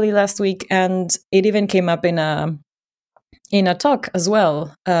digitally last week, and it even came up in a talk as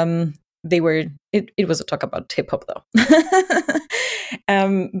well. It was a talk about hip hop though.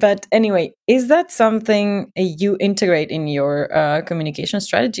 But anyway, is that something you integrate in your communication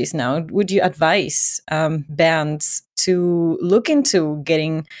strategies now? Would you advise bands to look into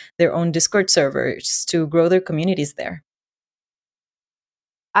getting their own Discord servers to grow their communities there?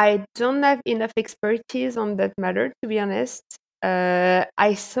 I don't have enough expertise on that matter, to be honest.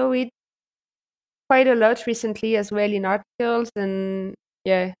 I saw it quite a lot recently as well in articles, and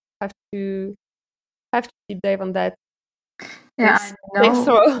have to deep dive on that. Yeah, Thanks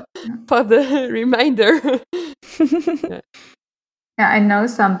for the reminder. Yeah, I know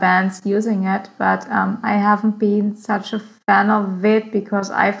some bands using it, but I haven't been such a fan of it because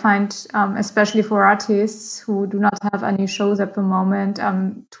I find, especially for artists who do not have any shows at the moment,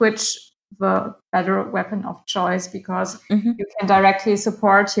 Twitch the better weapon of choice because you can directly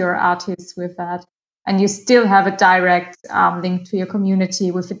support your artists with that. And you still have a direct link to your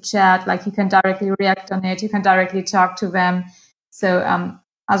community with a chat, like you can directly react on it, you can directly talk to them. So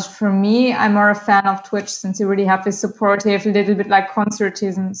as for me, I'm more a fan of Twitch since you really have this supportive, little bit like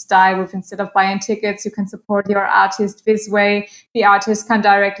concertism style with instead of buying tickets, you can support your artist this way. The artist can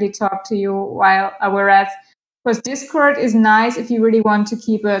directly talk to you, whereas because Discord is nice if you really want to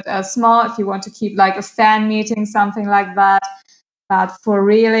keep it small, if you want to keep like a fan meeting, something like that. But for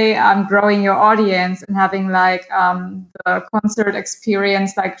really growing your audience and having like the concert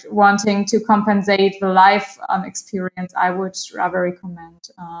experience, like wanting to compensate the live experience, I would rather recommend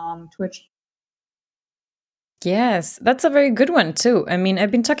Twitch. Yes, that's a very good one too. I mean,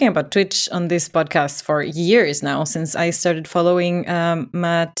 I've been talking about Twitch on this podcast for years now, since I started following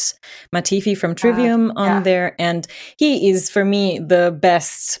Matt Heafy from Trivium on there, and he is for me the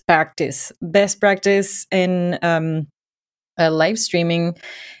best practice in live streaming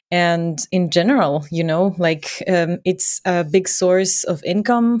and in general. You know, like it's a big source of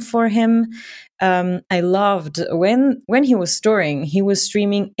income for him. I loved when he was touring, he was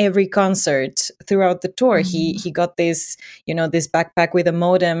streaming every concert throughout the tour. He got this, this backpack with a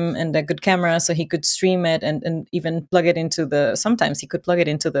modem and a good camera, so he could stream it and even plug it into sometimes he could plug it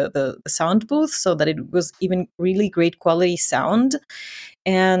into the sound booth so that it was even really great quality sound.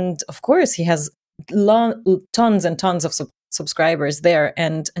 And of course, he has tons and tons of subscribers there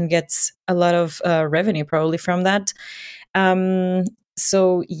and gets a lot of revenue probably from that.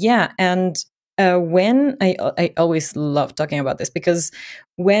 So yeah, and when I always love talking about this because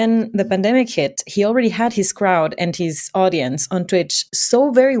when the pandemic hit, he already had his crowd and his audience on Twitch so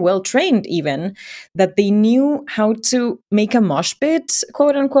very well trained even that they knew how to make a mosh pit,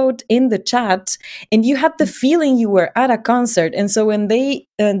 quote unquote, in the chat. And you had the feeling you were at a concert. And so when they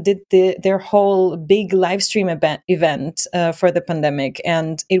did their whole big live stream event for the pandemic,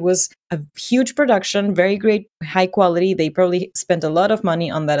 and it was a huge production, very great, high quality. They probably spent a lot of money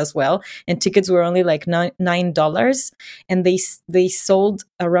on that as well. And tickets were only like $9. And they sold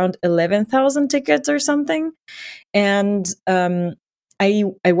around 11,000 tickets or something. And I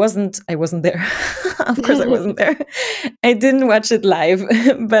wasn't there. Of course I wasn't there. I didn't watch it live,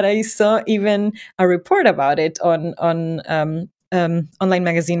 but I saw even a report about it on online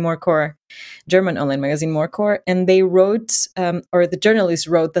magazine Morecore, German online magazine Morecore, and they wrote, or the journalists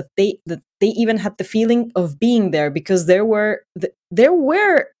wrote that they even had the feeling of being there because there were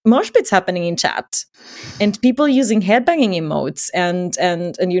mosh pits happening in chat, and people using headbanging emotes and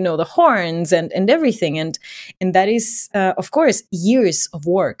the horns and everything, and that is of course years of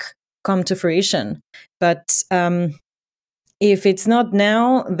work come to fruition, but if it's not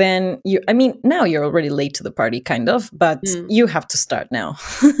now, then now you're already late to the party, kind of, but you have to start now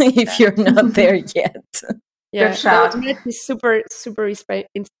if you're not there yet. Yeah, that is super, super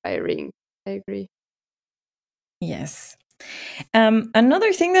inspiring. I agree. Yes.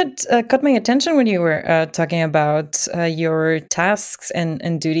 Another thing that caught my attention when you were talking about your tasks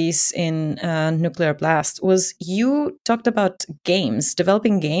and duties in Nuclear Blast was you talked about games,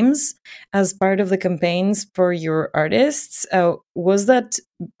 developing games as part of the campaigns for your artists. Was that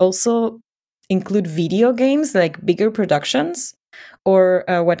also include video games, like bigger productions? Or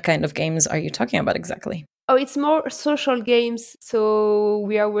what kind of games are you talking about exactly? Oh, it's more social games. So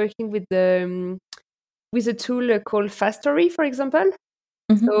we are working with with a tool called Fastory, for example.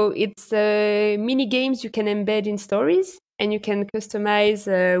 Mhm. So it's mini games you can embed in stories, and you can customize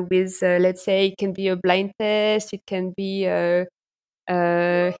with, let's say, it can be a blind test, it can be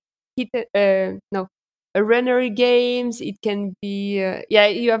hit, no, a runner games, it can be, yeah,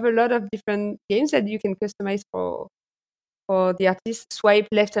 you have a lot of different games that you can customize for the artist, swipe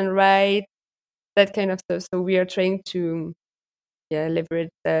left and right, that kind of stuff. So we are trying to, yeah,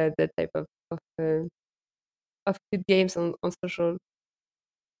 leverage that type of good games on social.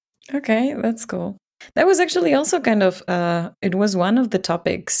 Okay, that's cool. That was actually also kind of it was one of the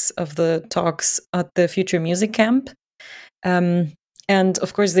topics of the talks at the Future Music Camp. Um, and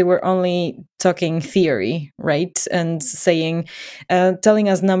of course, they were only talking theory, right? And saying, telling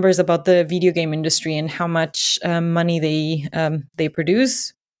us numbers about the video game industry and how much money they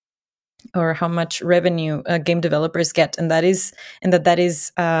produce, or how much revenue game developers get, and that is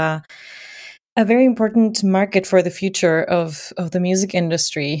a very important market for the future of the music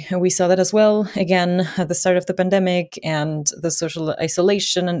industry. And we saw that as well, again, at the start of the pandemic and the social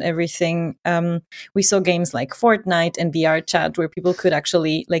isolation and everything. We saw games like Fortnite and VR Chat, where people could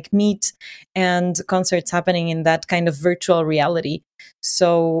actually like meet, and concerts happening in that kind of virtual reality.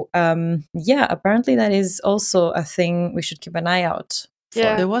 So, yeah, apparently that is also a thing we should keep an eye out for.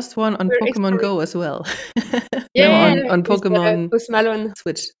 Yeah. There was one on We're Pokemon exploring. Go as well. Yeah, No, on with Pokemon Post Malone.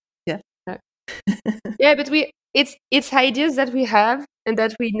 Switch. Yeah. Yeah, but it's ideas that we have and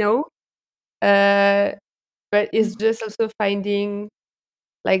that we know, but it's just also finding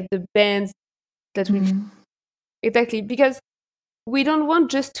like the bands that we exactly, because we don't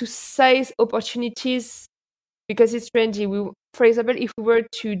want just to size opportunities because it's trendy. For example, if we were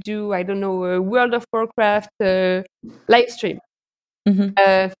to do, I don't know, a World of Warcraft live stream, Mhm.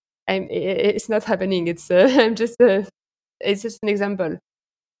 it's not happening. It's I'm just it's just an example.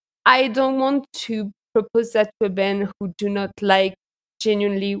 I don't want to propose that to a band who do not like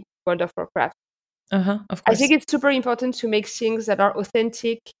genuinely World of Warcraft. Of I course. think it's super important to make things that are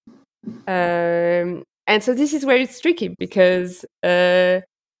authentic. And so this is where it's tricky because, of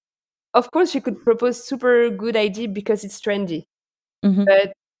course, you could propose super good idea because it's trendy, Mhm.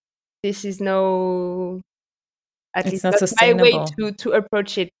 but this is no, at It's least not not my way sustainable. to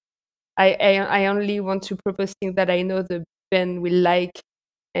approach it. I only want to propose things that I know the band will like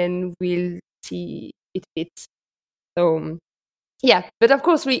and will see it fits. So yeah, but of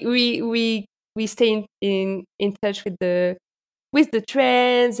course we stay in touch with the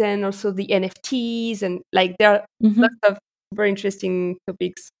trends and also the NFTs, and like there are Mhm. lots of very interesting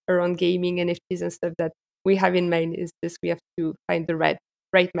topics around gaming, NFTs and stuff that we have in mind. Is just we have to find the right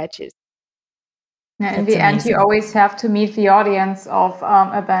matches. Yeah, in That's the end, you amazing. always have to meet the audience of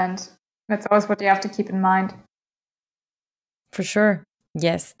a band. That's always what you have to keep in mind. For sure.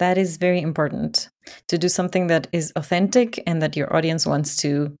 Yes, that is very important, to do something that is authentic and that your audience wants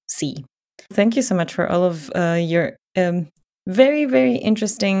to see. Thank you so much for all of your very, very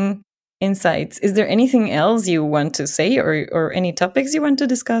interesting insights. Is there anything else you want to say, or any topics you want to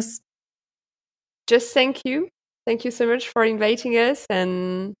discuss? Just thank you so much for inviting us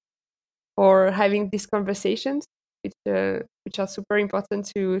and for having these conversations, which are super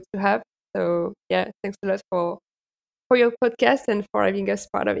important to have. So yeah, thanks a lot for your podcast and for having us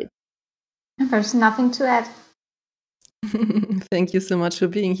part of it. There's nothing to add. Thank you so much for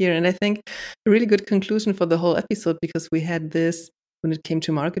being here. And I think a really good conclusion for the whole episode, because we had this when it came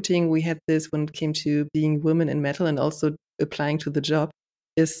to marketing, we had this when it came to being women in metal and also applying to the job,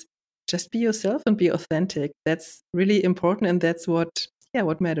 is just be yourself and be authentic. That's really important. And that's what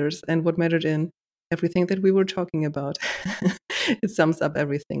matters, and what mattered in everything that we were talking about. It sums up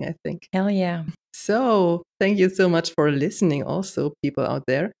everything, I think. Hell yeah. So thank you so much for listening, also, people out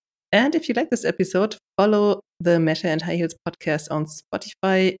there. And if you like this episode, follow the Meta and High Heels podcast on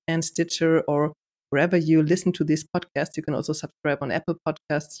Spotify and Stitcher, or wherever you listen to this podcast. You can also subscribe on Apple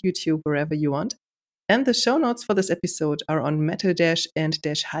Podcasts, YouTube, wherever you want. And the show notes for this episode are on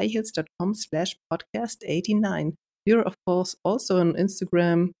metal-and-highheels.com/podcast89. We're, of course, also on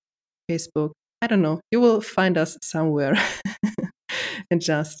Instagram, Facebook. I don't know. You will find us somewhere. And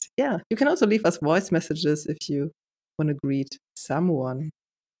just, you can also leave us voice messages if you want to greet someone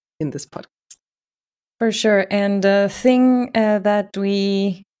in this podcast. For sure. And the thing that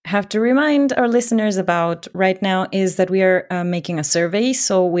we have to remind our listeners about right now is that we are making a survey.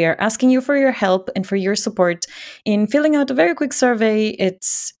 So we are asking you for your help and for your support in filling out a very quick survey.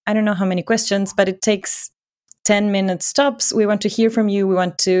 It's, I don't know how many questions, but it takes 10 minutes tops. We want to hear from you. We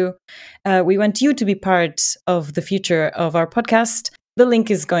want you to be part of the future of our podcast. The link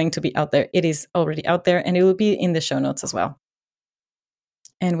is going to be out there. It is already out there, and it will be in the show notes as well.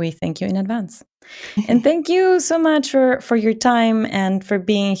 And we thank you in advance. And thank you so much for your time and for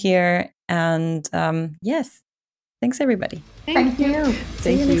being here. And yes, thanks everybody. Thank you.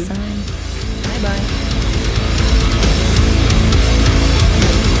 See you next time.